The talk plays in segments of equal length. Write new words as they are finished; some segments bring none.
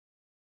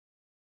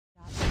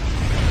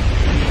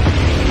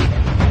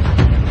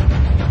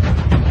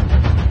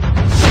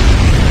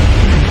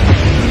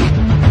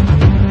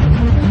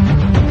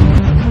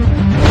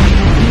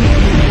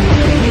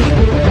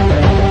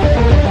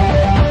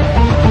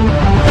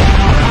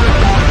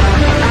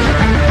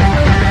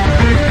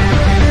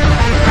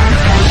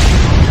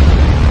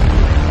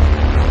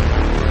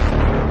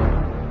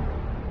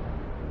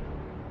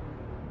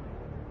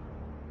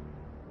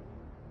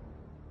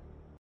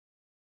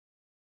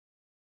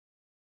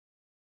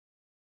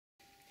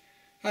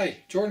Hi,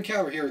 Jordan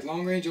Calvert here with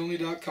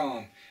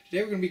LongRangeOnly.com.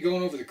 Today we're going to be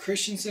going over the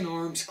Christensen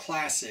Arms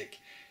Classic.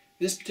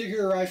 This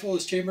particular rifle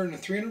is chambered in a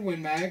 300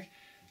 Win Mag.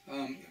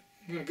 I'm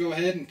going to go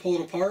ahead and pull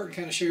it apart and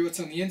kind of show you what's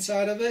on the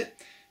inside of it,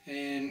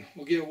 and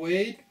we'll get it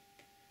weighed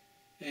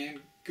and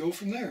go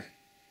from there.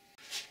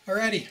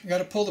 Alrighty, we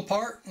got it pulled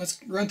apart. Let's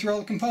run through all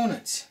the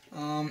components.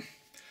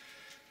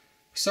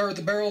 Start with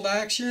the barreled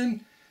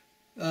action.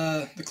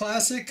 The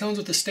Classic comes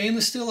with a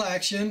stainless steel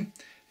action,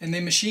 and they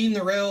machine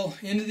the rail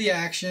into the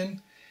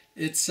action.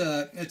 It's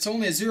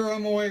only a 0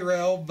 MOA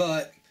rail,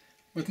 but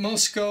with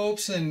most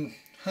scopes and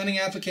hunting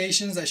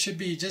applications that should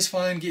be just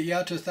fine, get you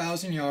out to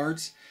 1,000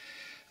 yards.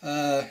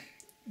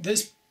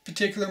 This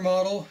particular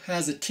model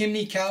has a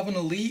Timney Calvin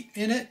Elite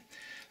in it.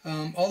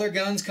 All their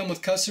guns come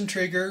with custom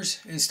triggers,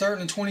 and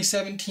starting in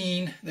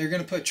 2017 they're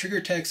going to put trigger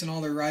techs in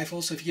all their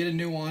rifles, so if you get a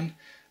new one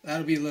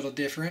that'll be a little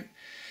different.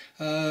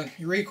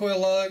 Your recoil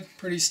lug,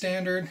 pretty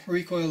standard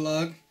recoil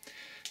lug.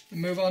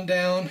 Move on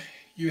down,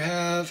 you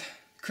have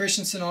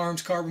Christensen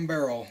Arms carbon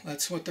barrel.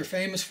 That's what they're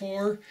famous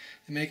for.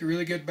 They make a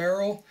really good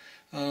barrel.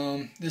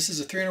 This is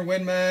a 300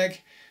 Win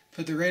Mag.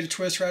 Put the rate of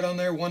twist right on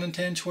there, 1 in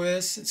 10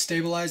 twists. It's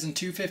stabilized in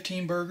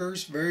 215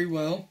 burgers very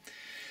well.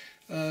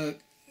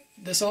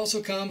 This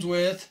also comes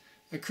with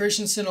a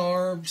Christensen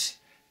Arms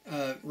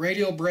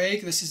radial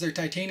brake. This is their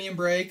titanium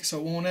brake, so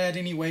it won't add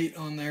any weight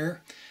on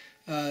there.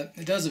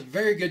 It does a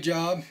very good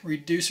job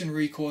reducing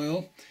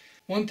recoil.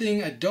 One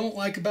thing I don't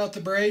like about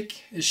the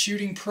brake is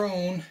shooting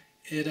prone.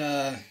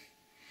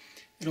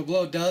 It'll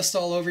blow dust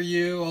all over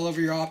you, all over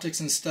your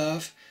optics and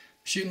stuff.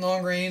 Shooting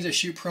long range, I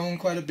shoot prone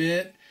quite a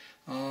bit.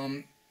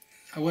 I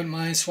wouldn't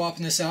mind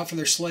swapping this out for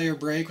their Slayer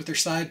brake with their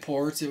side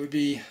ports. It would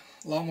be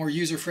a lot more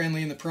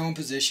user-friendly in the prone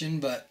position,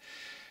 but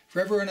for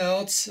everyone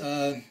else,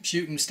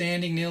 shooting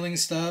standing, kneeling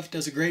stuff,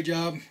 does a great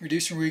job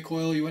reducing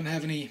recoil. You wouldn't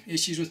have any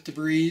issues with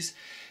debris.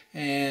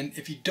 And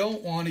if you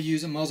don't want to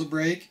use a muzzle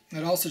brake,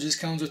 it also just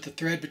comes with the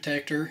thread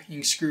protector you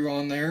can screw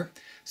on there.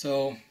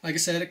 So like I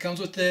said, it comes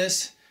with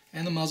this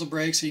and the muzzle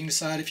brake, so you can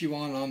decide if you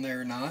want it on there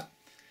or not.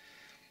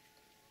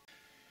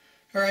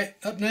 Alright,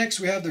 up next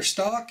we have their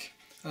stock.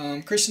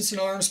 Christensen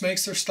Arms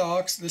makes their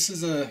stocks. This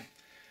is a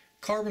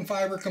carbon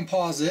fiber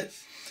composite.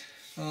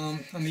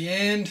 On the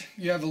end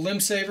you have a limb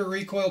saver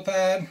recoil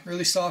pad,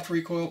 really soft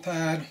recoil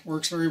pad,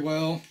 works very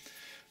well.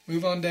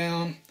 Move on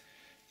down.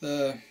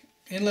 The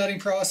inletting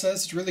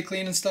process is really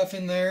cleaning stuff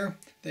in there.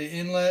 They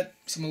inlet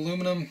some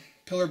aluminum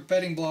pillar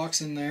bedding blocks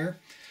in there.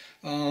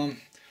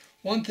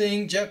 One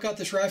thing, Jeff got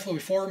this rifle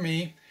before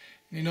me,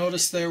 and you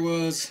noticed there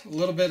was a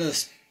little bit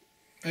of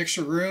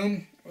extra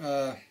room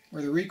where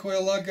the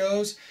recoil lug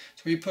goes,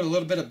 so we put a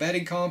little bit of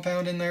bedding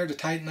compound in there to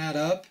tighten that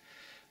up.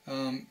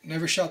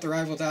 Never shot the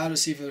rifle without to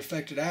see if it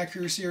affected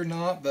accuracy or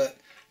not, but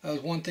that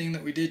was one thing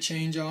that we did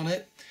change on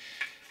it.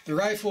 The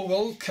rifle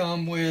will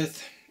come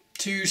with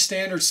 2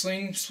 standard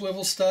sling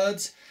swivel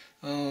studs.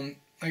 I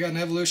got an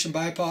Evolution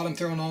bipod I'm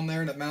throwing on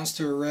there, and it mounts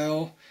to a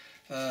rail.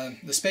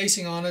 The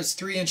spacing on it is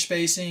 3-inch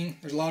spacing.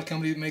 There's a lot of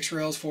companies that makes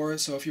rails for it,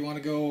 so if you want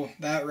to go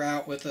that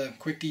route with a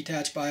quick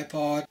detach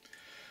bipod.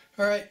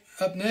 Alright,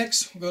 up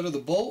next we'll go to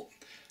the bolt.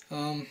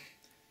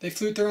 They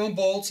flute their own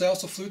bolts. They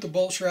also flute the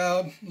bolt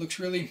shroud. Looks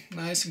really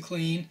nice and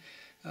clean.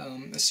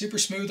 It's super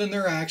smooth in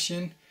their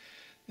action.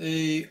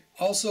 They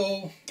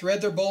also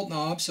thread their bolt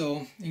knob,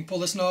 so you can pull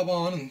this knob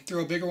on and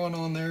throw a bigger one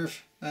on there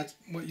if that's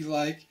what you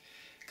like.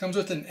 It comes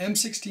with an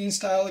M16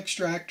 style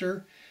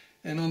extractor.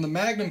 And on the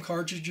Magnum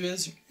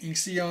cartridges, you can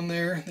see on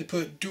there, they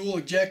put dual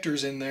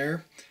ejectors in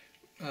there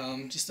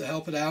just to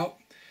help it out.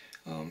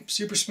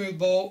 Super smooth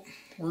bolt,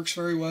 works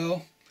very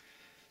well.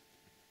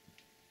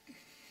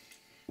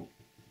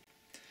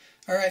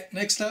 Alright,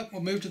 next up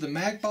we'll move to the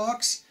mag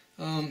box.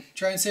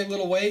 Try and save a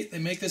little weight. They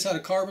make this out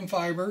of carbon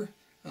fiber.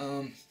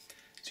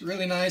 It's a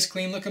really nice,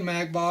 clean looking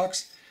mag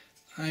box.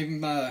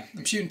 I'm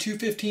shooting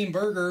 215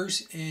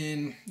 burgers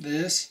in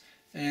this.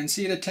 And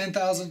see it at 10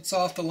 thousandths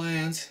off the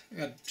lands. I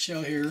got a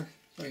shell here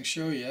so I can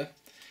show you.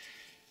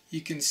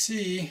 You can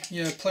see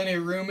you have plenty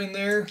of room in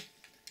there,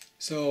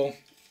 so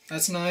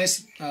that's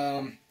nice.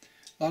 A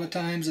lot of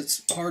times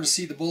it's hard to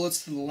see the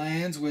bullets to the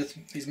lands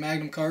with these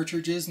Magnum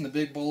cartridges and the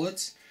big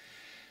bullets.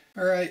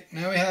 Alright,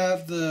 now we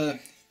have the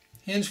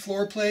hinge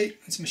floor plate.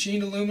 It's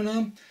machined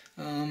aluminum.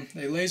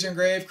 They laser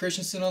engrave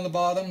Christensen on the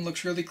bottom.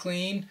 Looks really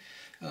clean.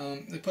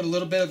 They put a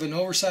little bit of an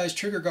oversized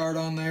trigger guard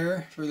on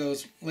there for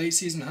those late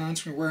season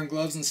hunts when you're wearing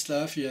gloves and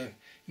stuff. You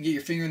can get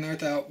your finger in there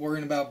without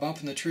worrying about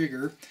bumping the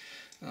trigger.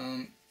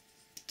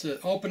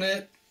 To open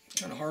it,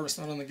 kind of hard, it's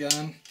not on the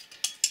gun.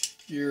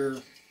 Your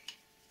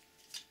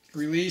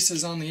release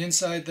is on the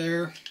inside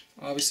there.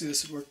 Obviously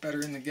this would work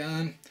better in the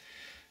gun.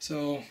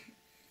 So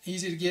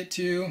easy to get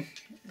to,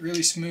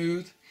 really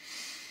smooth.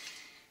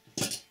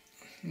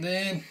 And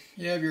then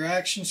you have your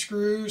action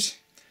screws.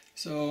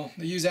 So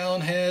they use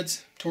Allen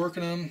heads,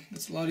 torquing them.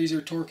 It's a lot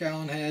easier to torque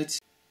Allen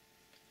heads.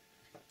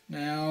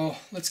 Now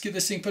let's get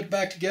this thing put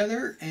back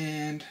together,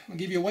 and I'll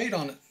give you a weight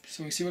on it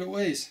so we can see what it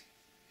weighs.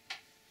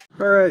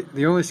 Alright,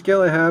 the only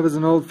scale I have is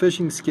an old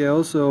fishing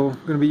scale, so I'm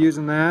going to be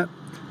using that.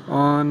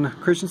 On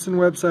Christensen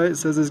website, it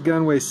says this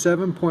gun weighs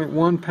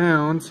 7.1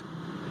 pounds,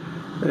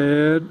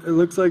 and it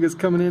looks like it's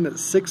coming in at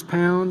 6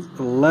 pounds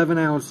 11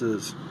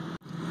 ounces.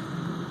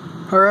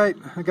 Alright,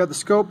 I got the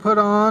scope put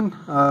on,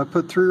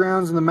 put 3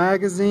 rounds in the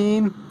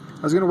magazine.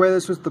 I was going to weigh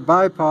this with the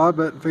bipod,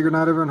 but figured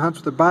not everyone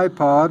hunts with a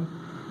bipod,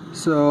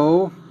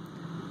 so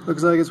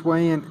looks like it's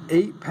weighing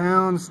 8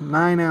 pounds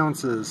 9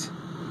 ounces.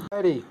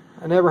 Alrighty,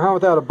 I never hunt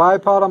without a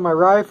bipod on my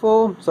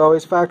rifle, so I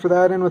always factor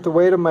that in with the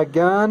weight of my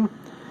gun.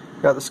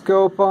 Got the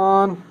scope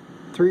on,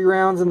 3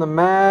 rounds in the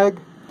mag,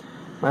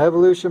 my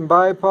Evolution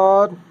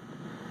bipod.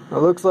 It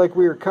looks like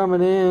we are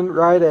coming in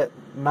right at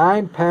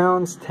 9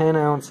 pounds 10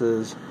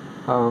 ounces.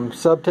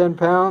 Sub 10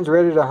 pounds,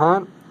 ready to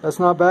hunt. That's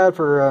not bad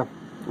for a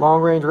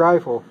long range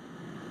rifle.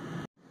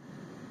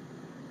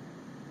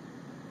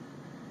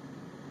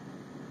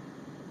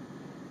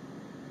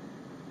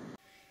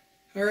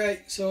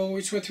 Alright, so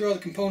we just went through all the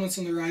components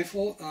on the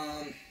rifle.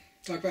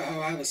 Talk about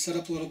how I have it set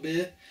up a little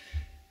bit.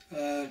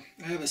 I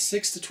have a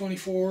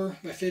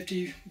 6-24 by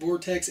 50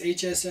 Vortex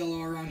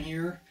HSLR on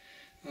here.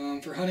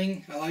 For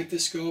hunting, I like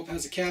this scope. It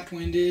has a capped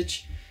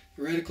windage.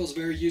 The reticle is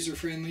very user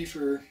friendly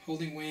for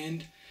holding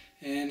wind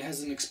and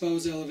has an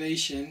exposed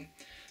elevation.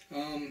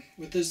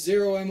 With this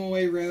 0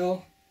 MOA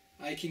rail,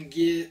 I can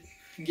get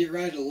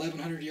right at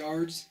 1100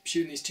 yards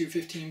shooting these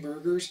 215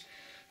 burgers.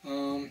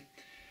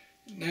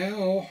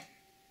 Now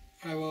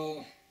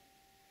I'm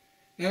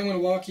going to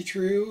walk you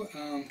through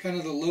kind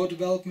of the load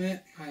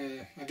development.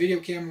 My video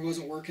camera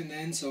wasn't working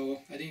then,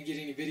 so I didn't get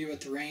any video at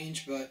the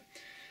range, but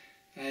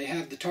I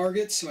have the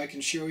targets, so I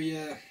can show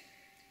you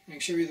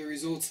the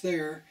results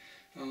there.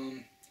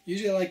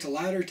 Usually I like to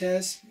ladder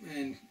test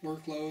and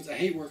work loads. I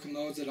hate working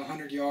loads at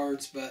 100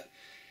 yards, but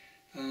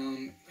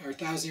our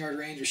 1,000-yard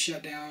range was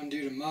shut down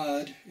due to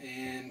mud,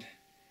 and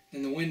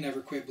then the wind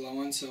never quit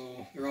blowing,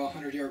 so they're all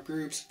 100-yard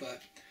groups,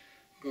 but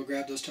I'll go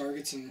grab those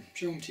targets and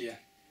show them to you.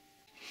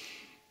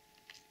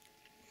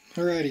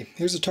 Alrighty,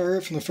 here's a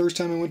target from the first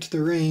time I went to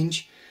the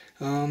range.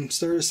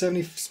 Started at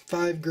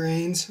 75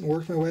 grains,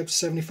 worked my way up to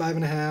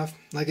 75.5.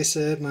 Like I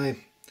said, my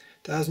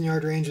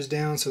 1,000-yard range was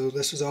down, so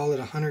this was all at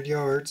 100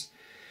 yards.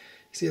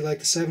 You see, I like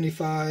the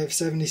 75,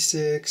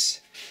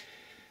 76.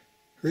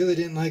 Really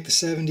didn't like the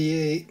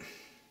 78,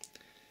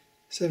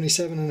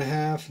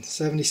 77.5,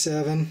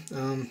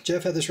 77.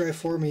 Jeff had this rifle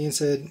for me and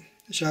said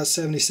I shot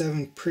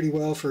 77 pretty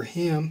well for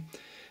him.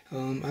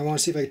 I want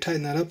to see if I can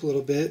tighten that up a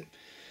little bit.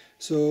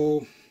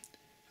 So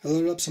I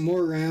loaded up some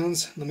more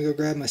rounds. Let me go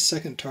grab my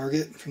second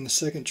target from the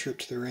second trip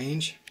to the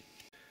range.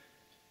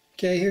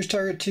 Okay, here's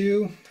target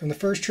 2 from the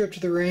first trip to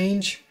the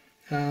range.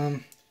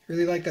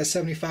 Really like that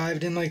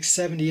 75. Didn't like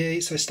 78,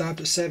 so I stopped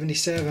at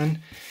 77.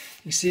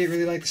 You see, it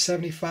really like the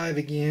 75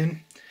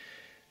 again.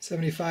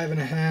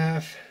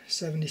 75.5,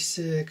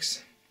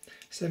 76,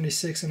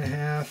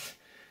 76.5.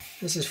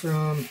 This is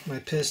from my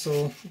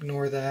pistol.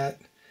 Ignore that.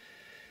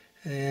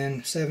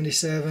 And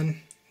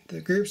 77.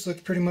 The groups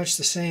look pretty much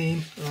the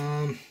same.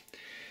 I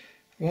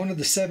wanted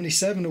the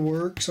 77 to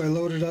work, so I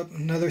loaded up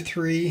another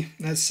 3.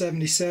 That's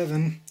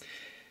 77.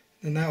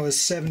 And that was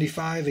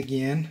 75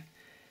 again.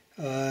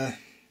 I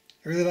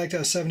really liked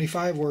how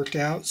 75 worked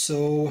out,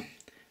 so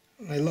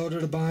I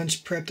loaded a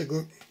bunch, prepped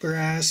the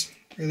grass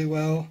really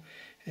well,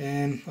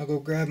 and I'll go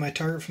grab my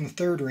target from the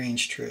third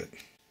range trip.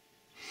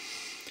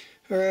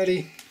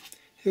 Alrighty,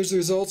 here's the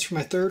results for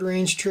my third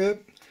range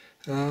trip.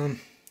 You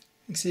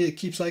can see it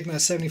keeps liking that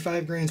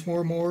 75 grains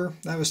more and more.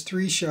 That was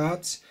 3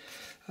 shots.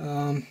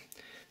 Had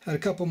a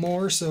couple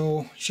more,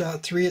 so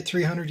shot 3 at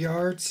 300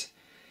 yards.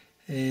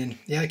 And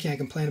yeah, I can't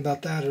complain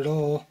about that at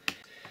all.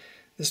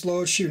 This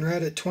load's shooting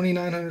right at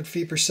 2,900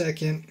 feet per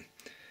second.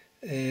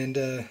 And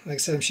like I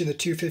said, I'm shooting the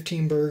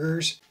 215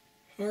 burgers.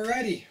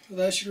 Alrighty, well,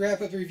 that should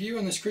wrap up the review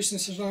on this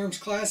Christensen Arms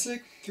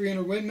Classic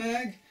 300 Win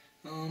Mag.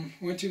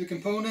 Went through the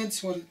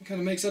components, what kind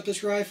of makes up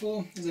this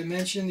rifle. As I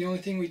mentioned, the only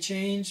thing we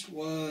changed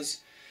was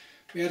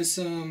we added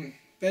some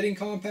bedding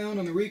compound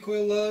on the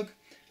recoil lug.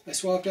 I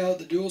swapped out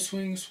the dual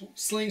sling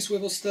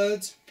swivel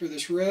studs for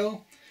this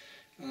rail.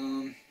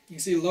 You can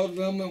see the load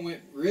development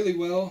went really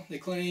well. They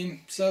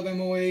claim sub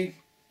MOA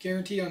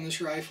guarantee on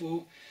this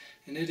rifle,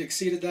 and it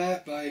exceeded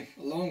that by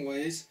a long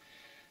ways.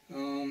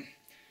 If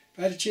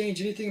I had to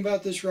change anything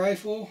about this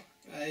rifle,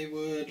 I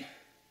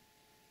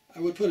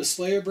would put a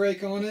Slayer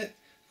brake on it.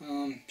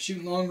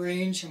 Shooting long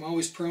range, I'm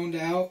always prone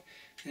out,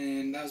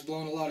 and that was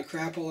blowing a lot of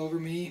crap all over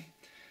me.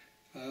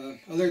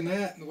 Other than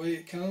that, the way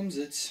it comes,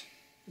 it's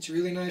a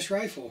really nice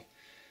rifle.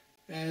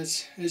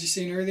 As you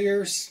seen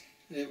earlier,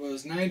 it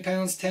was 9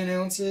 pounds 10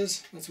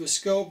 ounces. That's with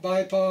scope,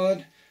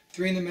 bipod,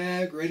 3 in the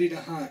mag, ready to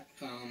hunt.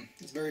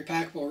 It's a very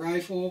packable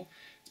rifle.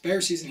 It's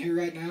bear season here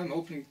right now. I'm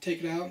hoping to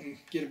take it out and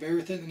get a bear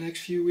with it in the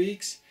next few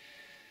weeks.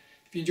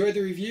 If you enjoyed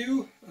the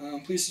review,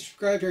 please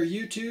subscribe to our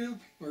YouTube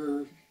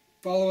or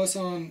follow us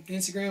on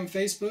Instagram and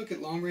Facebook at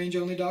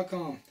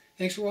longrangeonly.com.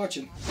 Thanks for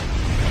watching.